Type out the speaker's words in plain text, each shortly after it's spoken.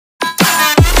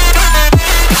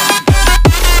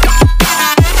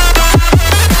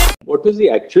what was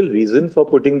the actual reason for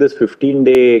putting this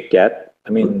 15-day cap? I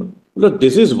mean, look,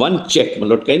 this is one check, my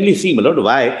lord. Kindly see, my lord,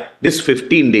 why this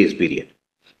 15 days period.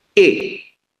 A,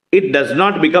 it does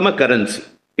not become a currency.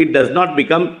 It does not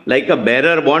become like a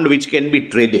bearer bond which can be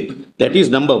traded. That is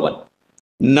number one.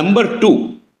 Number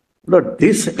two, lord,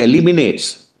 this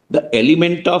eliminates the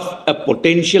element of a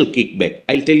potential kickback.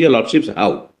 I'll tell your lordships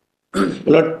how.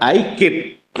 Lord, I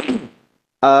keep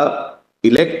a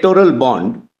electoral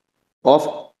bond of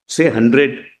say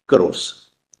 100 crores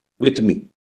with me.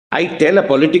 I tell a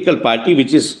political party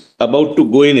which is about to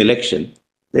go in election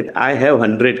that I have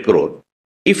 100 crore.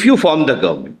 If you form the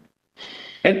government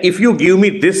and if you give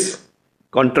me this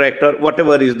contract or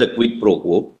whatever is the quid pro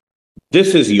quo,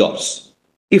 this is yours.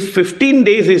 If 15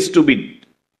 days is to be,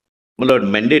 my lord,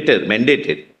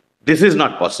 mandated, this is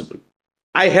not possible.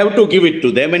 I have to give it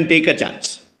to them and take a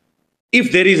chance.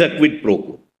 If there is a quid pro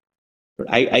quo.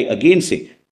 I again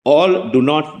say, all do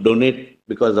not donate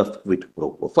because of quid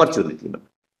pro quo. Fortunately,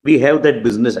 we have that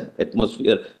business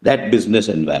atmosphere, that business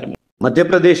environment. Madhya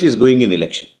Pradesh is going in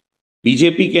election.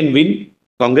 BJP can win,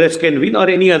 Congress can win, or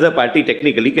any other party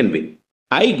technically can win.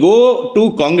 I go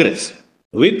to Congress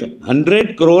with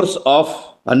 100 crores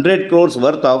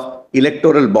worth of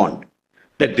electoral bond.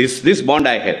 That this bond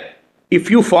I have. If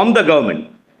you form the government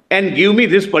and give me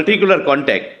this particular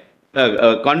contract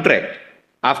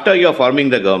after you are forming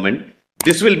the government,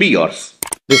 this will be yours.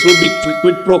 This will be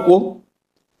quid pro quo,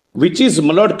 which is,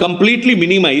 my lord, completely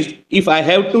minimized if I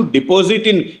have to deposit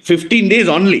in 15 days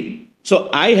only. So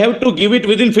I have to give it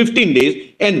within 15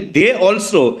 days, and they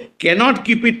also cannot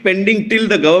keep it pending till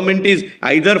the government is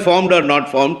either formed or not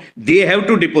formed. They have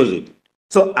to deposit.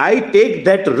 So I take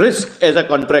that risk as a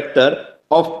contractor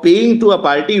of paying to a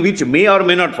party which may or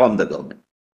may not form the government.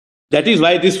 That is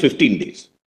why this 15 days.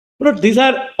 But these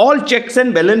are all checks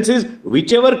and balances,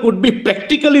 whichever could be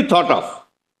practically thought of,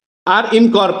 are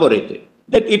incorporated.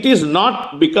 That it is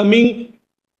not becoming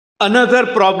another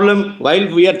problem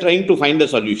while we are trying to find a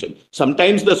solution.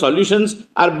 Sometimes the solutions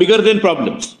are bigger than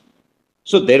problems.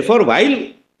 So therefore, while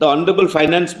the Honorable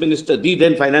Finance Minister, the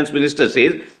then Finance Minister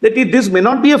says that this may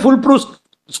not be a foolproof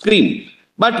scheme,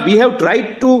 but we have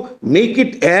tried to make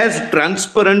it as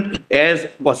transparent as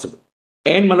possible.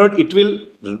 And, my lord, it will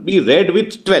be read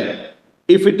with 12.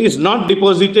 If it is not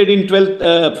deposited in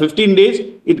 15 days,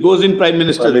 it goes in Prime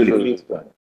Minister's relief.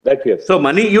 So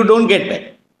money you don't get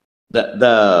back.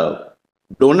 The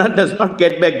donor does not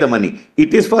get back the money.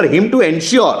 It is for him to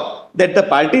ensure that the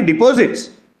party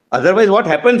deposits. Otherwise, what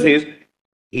happens is,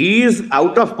 he is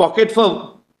out of pocket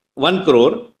for 1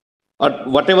 crore or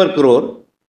whatever crore.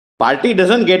 Party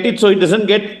doesn't get it, so he doesn't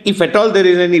get, if at all there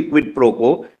is any quid pro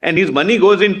quo, and his money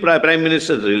goes in Prime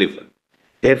Minister's relief.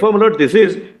 Therefore, my lord,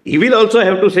 he will also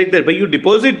have to say that, but you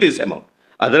deposit this amount.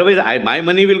 Otherwise, my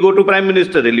money will go to Prime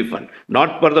Minister Relief Fund,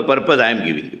 not for the purpose I am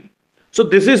giving you. So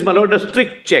this is, my lord, a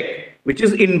strict check, which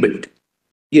is inbuilt.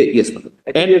 Yes, my lord.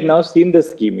 And you have now seen the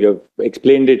scheme. You have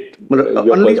explained it.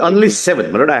 Only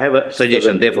 7, my lord. I have a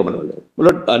suggestion. Therefore, my lord. My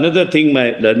lord, another thing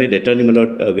my learned attorney, my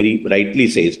lord, very rightly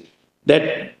says,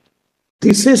 that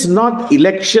this is not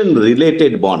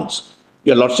election-related bonds.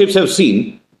 Your lordships have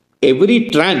seen, every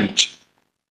tranche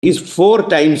is 4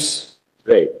 times.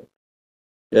 Right.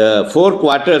 4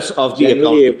 quarters of the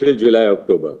January, account. April, July,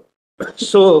 October.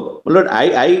 So, Lord, I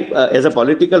as a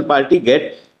political party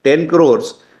get 10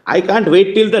 crores. I can't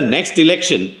wait till the next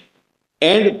election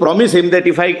and promise him that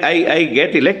if I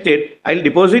get elected, I'll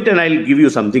deposit and I'll give you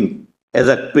something as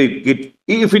a quick.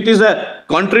 If it is a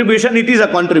contribution, it is a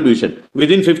contribution.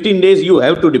 Within 15 days, you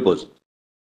have to deposit.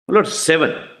 Lord,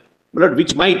 7. Lord,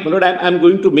 which might, Lord, I'm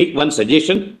going to make one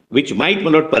suggestion, which might,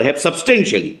 Lord, perhaps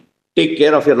substantially take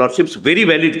care of your lordship's very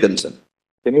valid concern.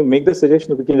 Can you make the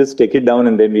suggestion if we can just take it down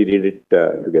and then we read it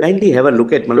together? Kindly have a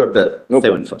look at, my lord, the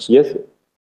 7 first. Yes, sir.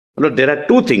 My lord, there are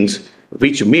 2 things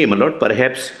which may, my lord,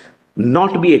 perhaps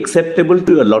not be acceptable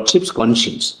to your lordship's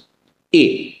conscience.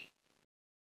 A,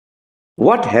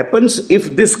 what happens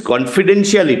if this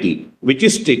confidentiality, which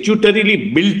is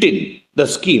statutorily built in the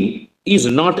scheme, is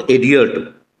not adhered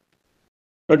to?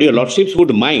 But your lordships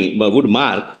would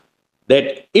mark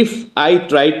that if I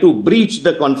try to breach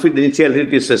the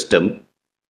confidentiality system,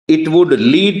 it would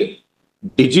lead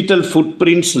digital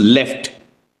footprints left.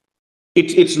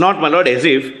 It's not, my lord, as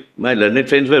if my learned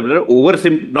friends were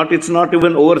it's not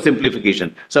even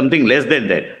oversimplification, something less than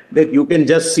that you can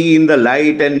just see in the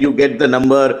light and you get the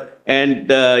number and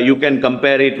you can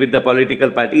compare it with the political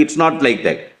party. It's not like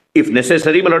that. If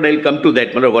necessary, my lord, I'll come to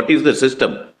that. My lord, what is the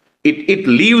system? It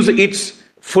leaves its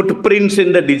footprints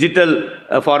in the digital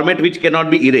format which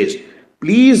cannot be erased.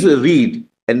 Please read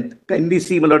and kindly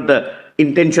see, my lord, the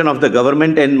intention of the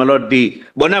government and, my lord, the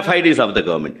bona fides of the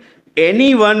government.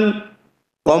 Anyone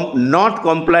not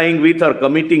complying with or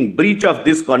committing breach of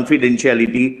this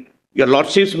confidentiality, your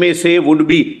lordships may say, would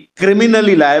be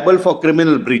criminally liable for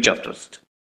criminal breach of trust,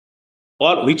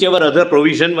 or whichever other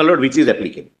provision, my lord, which is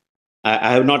applicable.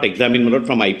 I have not examined, my lord,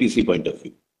 from IPC point of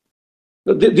view.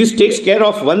 So this takes care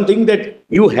of one thing, that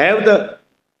you have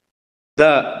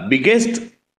the biggest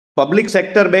public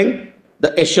sector bank,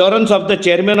 the assurance of the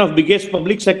chairman of biggest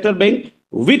public sector bank,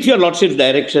 with your lordship's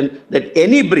direction that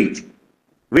any breach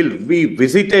will be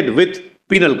visited with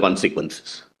penal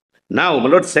consequences. Now, my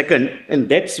lord, second, and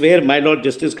that's where my lord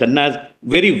Justice Khanna's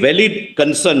very valid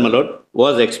concern, my lord,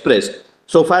 was expressed.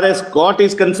 So far as court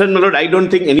is concerned, my lord, I don't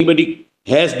think anybody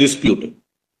has disputed.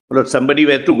 My lord, somebody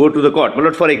were to go to the court. My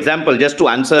lord, for example, just to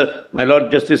answer my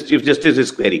lord Justice, Chief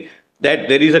Justice's query, that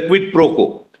there is a quid pro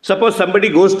quo. Suppose somebody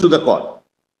goes to the court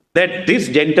that this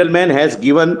gentleman has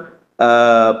given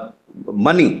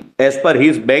money as per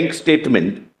his bank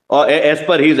statement or as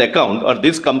per his account, or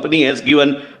this company has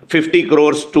given 50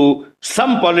 crores to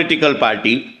some political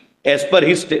party as per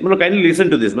his statement. Kindly listen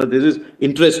to this. This is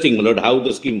interesting, my lord, how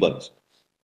the scheme works.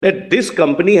 That this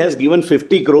company has given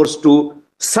 50 crores to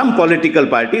some political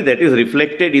party, that is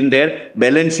reflected in their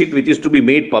balance sheet, which is to be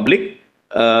made public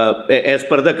as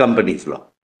per the company's law.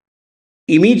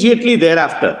 Immediately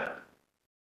thereafter,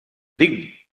 the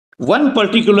one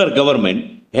particular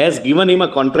government has given him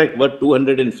a contract worth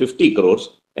 250 crores,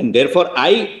 and therefore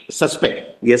I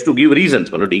suspect he has to give reasons.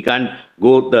 He can't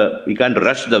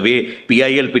rush the way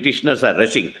PIL petitioners are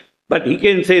rushing. But he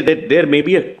can say that there may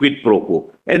be a quid pro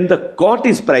quo, and the court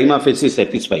is prima facie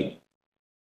satisfied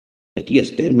that yes,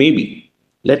 there may be.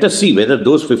 Let us see whether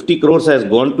those 50 crores has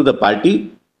gone to the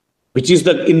party which is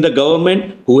in the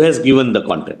government who has given the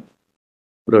contract.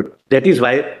 That is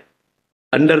why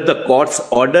under the court's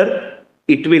order,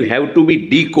 it will have to be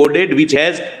decoded, which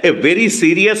has a very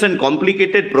serious and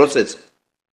complicated process.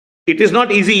 It is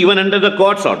not easy even under the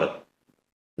court's order.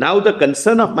 Now the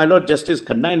concern of my lord Justice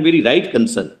Khanna, and very right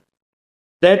concern,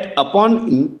 that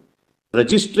upon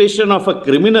registration of a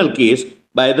criminal case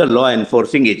by the law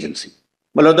enforcing agency,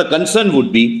 my lord, the concern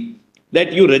would be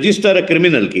that you register a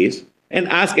criminal case and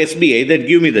ask SBI that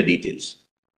give me the details.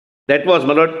 That was,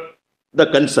 my lord, the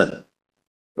concern.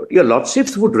 Your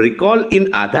lordships would recall in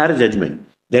Aadhaar judgment,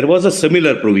 there was a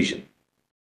similar provision.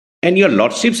 And your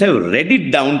lordships have read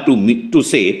it down to me to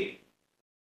say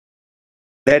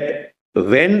that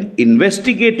when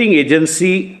investigating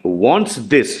agency wants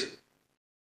this,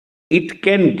 it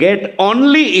can get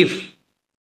only if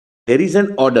there is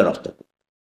an order of the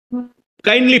court.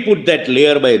 Kindly put that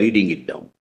layer by reading it down.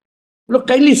 Look,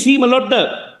 kindly see, my lord,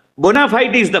 the bona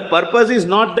fide is, the purpose is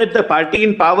not that the party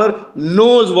in power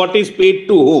knows what is paid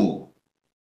to whom.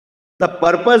 The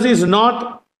purpose is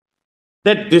not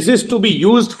that this is to be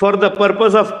used for the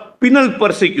purpose of penal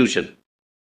persecution.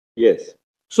 Yes.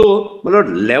 So, my lord,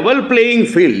 level playing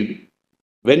field,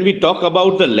 when we talk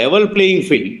about the level playing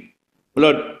field, my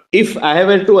lord, if I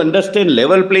have to understand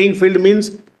level playing field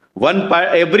means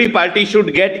every party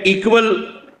should get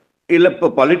equal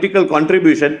political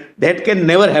contribution, that can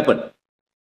never happen.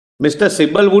 Mr.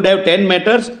 Sibbal would have 10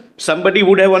 matters, somebody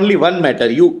would have only one matter.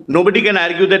 Nobody can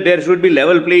argue that there should be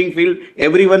level playing field,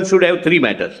 everyone should have 3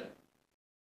 matters.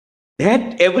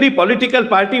 That every political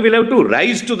party will have to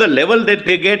rise to the level that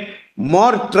they get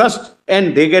more trust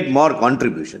and they get more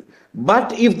contribution.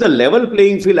 But if the level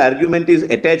playing field argument is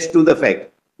attached to the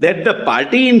fact that the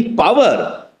party in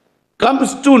power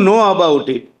comes to know about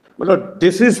it, well,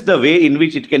 this is the way in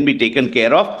which it can be taken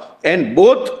care of, and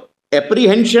both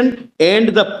apprehension and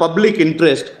the public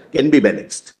interest can be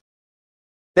balanced.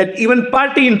 That even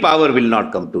party in power will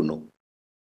not come to know.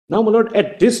 Now, my lord,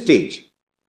 at this stage,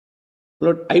 my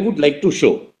lord, I would like to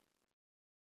show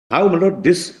how, my lord,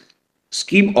 this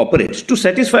scheme operates to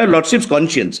satisfy your lordship's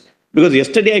conscience. Because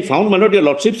yesterday I found, my lord, your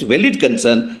lordship's valid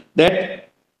concern that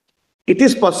it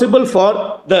is possible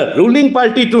for the ruling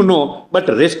party to know, but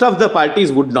the rest of the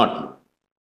parties would not know.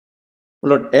 My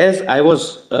lord, as I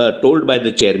was told by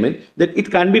the chairman, that it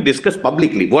can't be discussed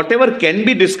publicly. Whatever can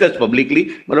be discussed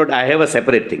publicly, my lord, I have a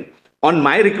separate thing. On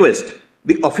my request,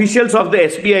 the officials of the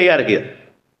SBI are here.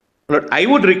 My lord, I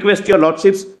would request your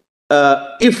lordships,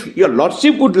 if your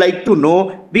lordship would like to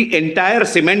know the entire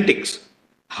semantics,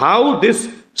 how this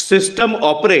system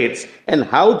operates and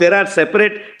how there are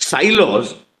separate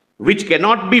silos which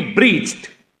cannot be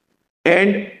breached,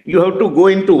 and you have to go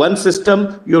into one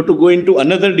system, you have to go into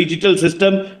another digital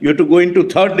system, you have to go into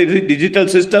third digital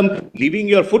system, leaving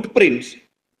your footprints.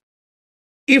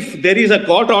 If there is a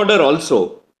court order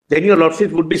also, then your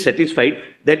lordship would be satisfied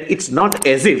that it's not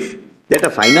as if that a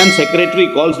finance secretary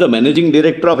calls the managing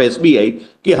director of SBI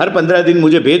कि हर 15 दिन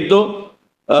मुझे भेज दो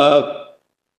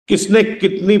किसने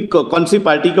कितनी कौन सी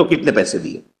party को कितने पैसे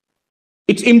दिए.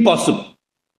 It's impossible.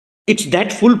 It's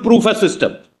that foolproof a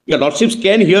system. Your lordships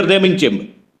can hear them in chamber.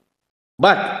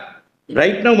 But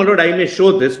right now, my lord, I may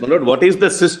show this, my lord, what is the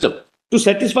system to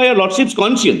satisfy your lordship's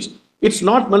conscience. It's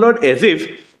not, my lord, as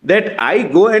if that I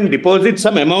go and deposit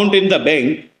some amount in the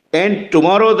bank and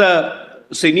tomorrow the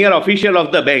senior official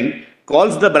of the bank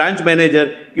calls the branch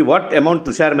manager, what amount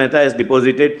Tushar Mehta has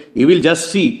deposited. He will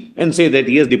just see and say that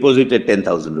he has deposited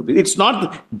 10,000 rupees. It's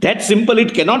not that simple.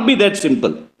 It cannot be that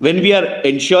simple. When we are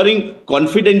ensuring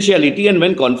confidentiality and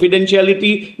when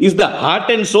confidentiality is the heart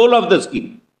and soul of the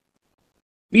scheme.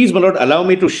 Please, my lord, allow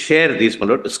me to share this, my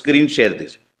lord, screen share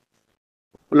this.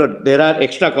 My lord, there are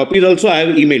extra copies also. I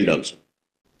have emailed also.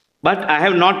 But I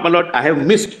have not, my lord, I have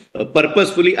missed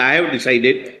purposefully. I have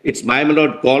decided, it's my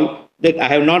lord call, that I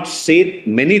have not said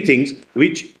many things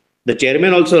which the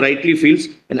chairman also rightly feels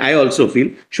and I also feel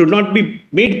should not be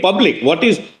made public. What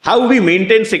is, how we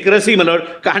maintain secrecy, my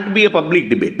lord, can't be a public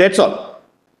debate. That's all.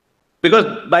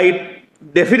 Because by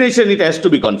definition, it has to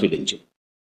be confidential.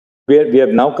 We have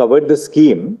now covered the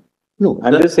scheme. No,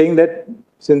 I'm just saying that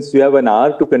since you have an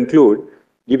hour to conclude,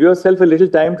 give yourself a little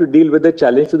time to deal with the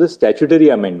challenge to the statutory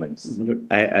amendments.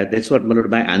 That's what, my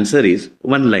lord, my answer is,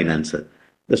 one line answer.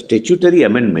 The statutory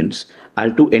amendments are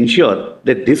to ensure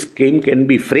that this scheme can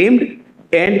be framed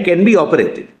and can be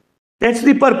operated. That's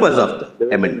the purpose of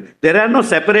the amendment. There are no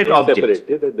separate objects.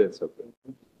 That's okay.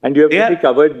 And you have really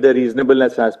covered the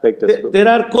reasonableness aspect as well. There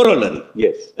are corollary.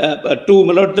 Yes. To,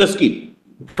 my lord, the scheme.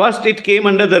 First, it came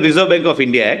under the Reserve Bank of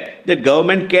India Act that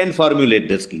government can formulate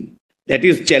the scheme. That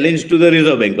is challenge to the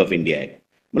Reserve Bank of India Act.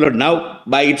 My lord, now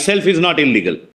by itself is not illegal.